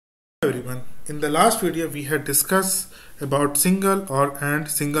Everyone, in the last video we had discussed about single or and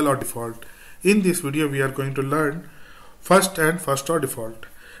single or default. In this video we are going to learn first and first or default.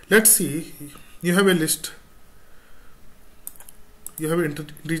 Let's see, you have a list, you have an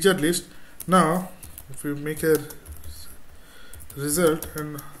integer list. Now if we make a result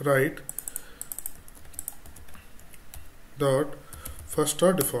and write dot first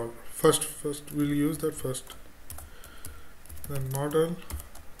or default, first we'll use that first, then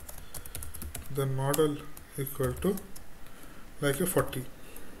model equal to like a 40.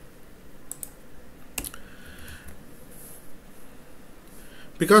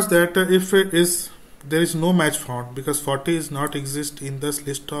 Because that if it is there is no match found, because 40 is not exist in this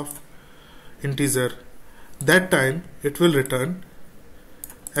list of integer, that time it will return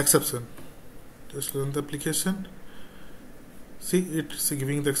exception. Just run the application. See, it's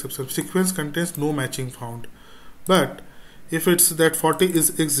giving the exception. Sequence contains no matching found. But if it's that 40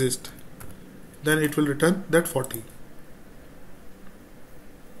 is exist, then it will return that 40.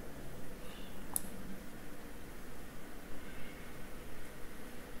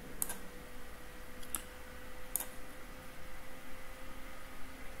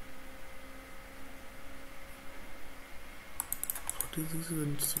 This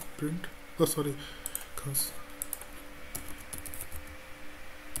is print. Oh, sorry.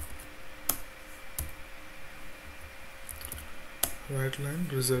 Right line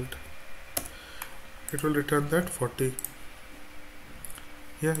result. It will return that 40.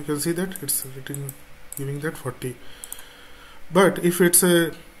 Yeah, you can see that it's giving that 40. But if it's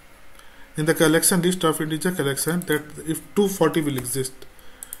a in the collection list of integer collection, that if 240 will exist,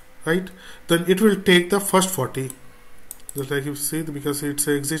 right, then it will take the first 40. Just like you see, because it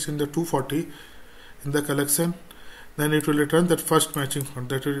exists in the 240 in the collection, then it will return that first matching found.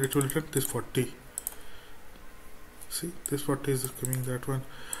 That it will return this 40. See, this 40 is giving that one.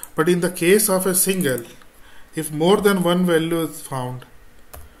 But in the case of a single, if more than one value is found,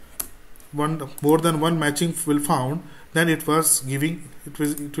 more than one matching will found, then it will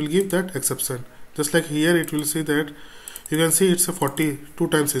give that exception. Just like here, it will see that you can see it's a 40 two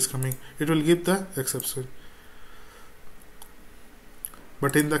times is coming. It will give the exception.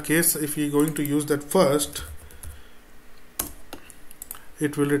 But in the case if we are going to use that first,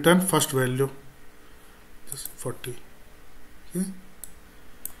 it will return first value, just 40. Okay?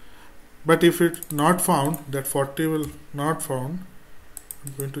 But if it's not found, that 40 will not found.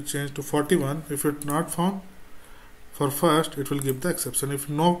 I'm going to change to 41. If it's not found for first, it will give the exception. If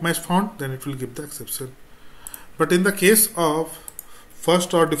no match found, then it will give the exception. But in the case of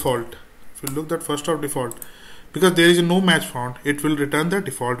first or default, if you look at first or default, because there is no match found, it will return the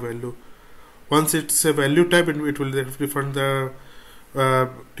default value. Once it's a value type, it will return the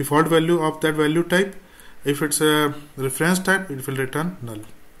default value of that value type. If it's a reference type, it will return null.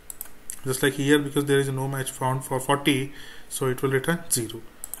 Just like here, because there is no match found for 40, so it will return 0.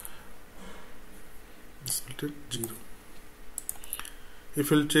 This will return 0.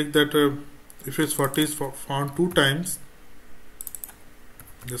 If we'll check that if it's 40 is found 2 times,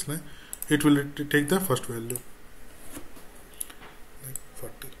 just like it will take the first value, like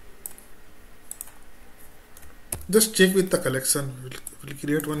 40. Just check with the collection. We'll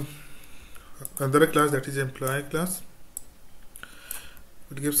create another class, that is employee class.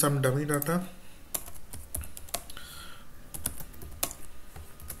 We'll give some dummy data.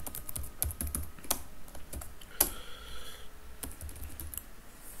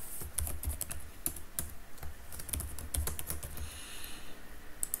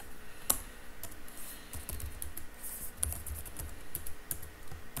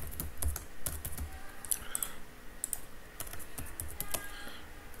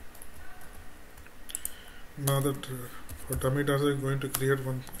 Now that for dummy data, I'm going to create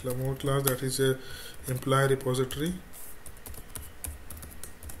one more class, that is a employee repository.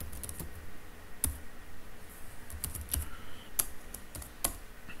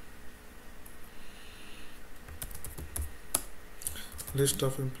 List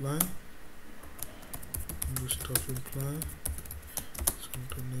of employee. It's going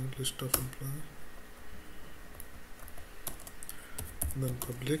to name list of employee. Then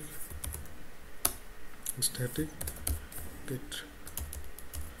public. Static date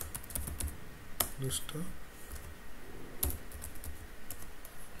list of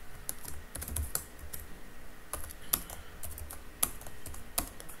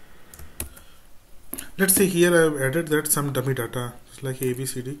let's see, here I have added that some dummy data, just like A B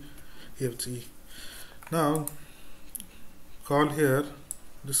C D E F G. Now call here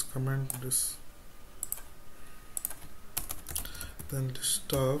this command, this, then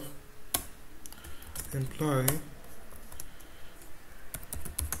list of employee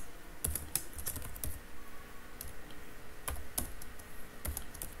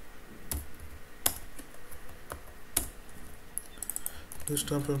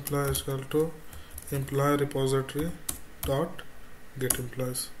list of employee is equal to employee repository dot get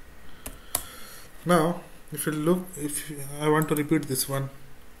employees. Now if you look, if I want to repeat this one,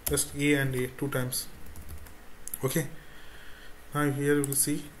 just A and A 2 times. Okay, now here you will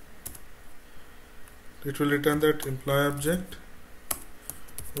see it will return that employee object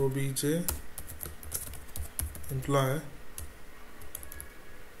obj employee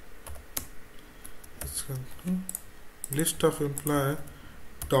is equal to list of employee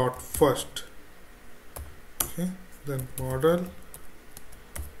dot first. Okay, then model,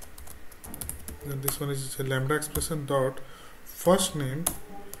 then this one is a lambda expression dot first name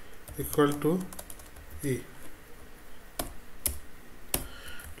equal to A.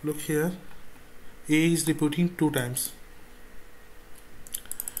 Look here, A is repeating 2 times.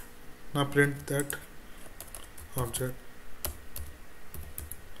 Now print that object.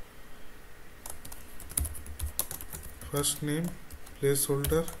 First name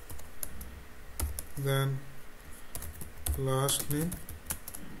placeholder, then last name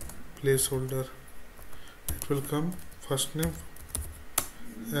placeholder. It will come first name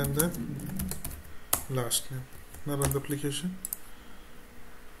and then last name. Now run the application.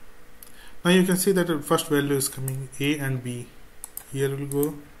 Now you can see that the first value is coming A and B. Here we will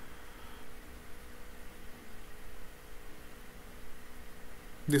go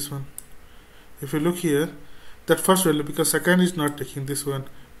this one. If you look here, that first value, because second is not taking this one,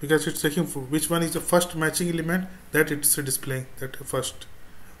 because it's taking which one is the first matching element, that it's displaying that first.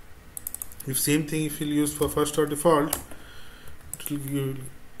 If same thing, if you use for first or default, you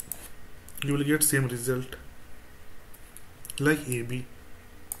will get same result like AB.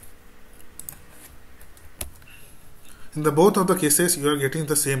 In the both of the cases you are getting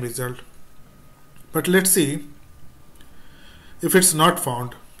the same result. But let's see if it's not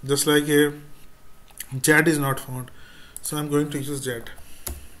found, just like a Z is not found. So I'm going to use Z,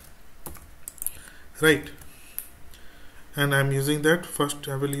 right? And I'm using that first.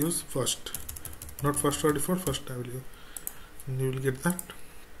 I will use first, not first or default, first I will use, and you will get that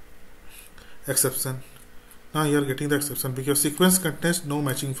exception. Now you are getting the exception because sequence contains no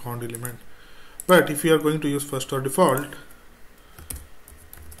matching found element. But if you are going to use first or default,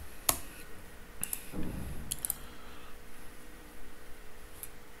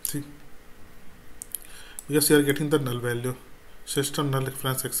 see, because you are getting the null value, system null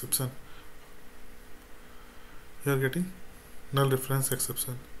reference exception. You are getting null reference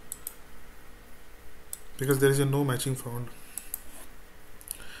exception because there is a no matching found.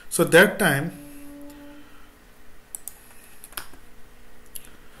 So that time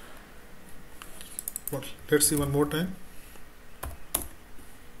let's see one more time.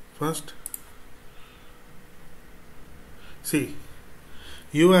 First, see,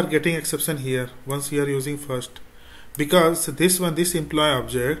 you are getting exception here once you are using first, because this one, this employee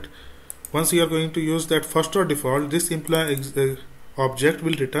object, once you are going to use that first or default, this employee object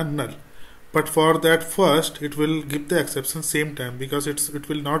will return null. But for that first, it will give the exception same time because it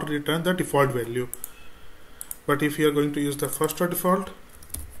will not return the default value. But if you are going to use the first or default,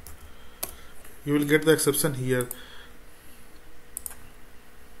 you will get the exception here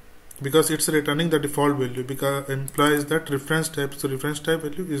because it's returning the default value, because implies that reference type, so reference type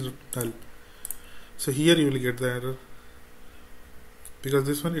value is null. So here you will get the error because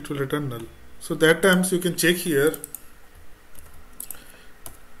this one it will return null. So that times you can check here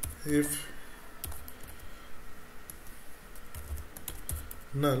if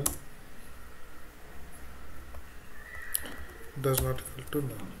null does not equal to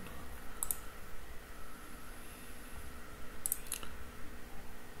null.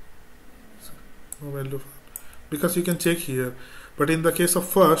 No value, because you can check here, but in the case of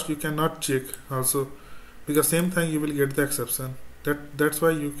first you cannot check also, because same thing you will get the exception. That's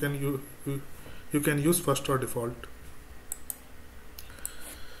why you can use first or default.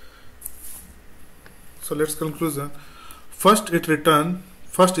 So let's conclusion. First, it return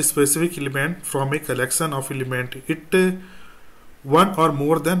first specific element from a collection of element. It one or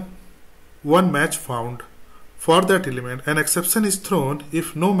more than one match found for that element. An exception is thrown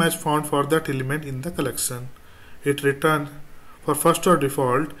if no match found for that element in the collection. It return for first or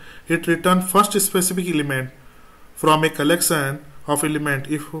default. It return first specific element from a collection of element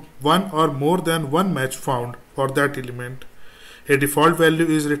if one or more than one match found for that element. A default value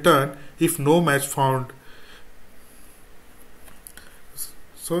is returned if no match found.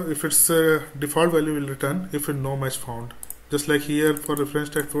 So if it's a default value will return if no match found. Just like here for reference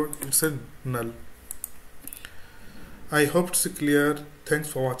type, it's a null. I hope it's clear. Thanks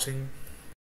for watching.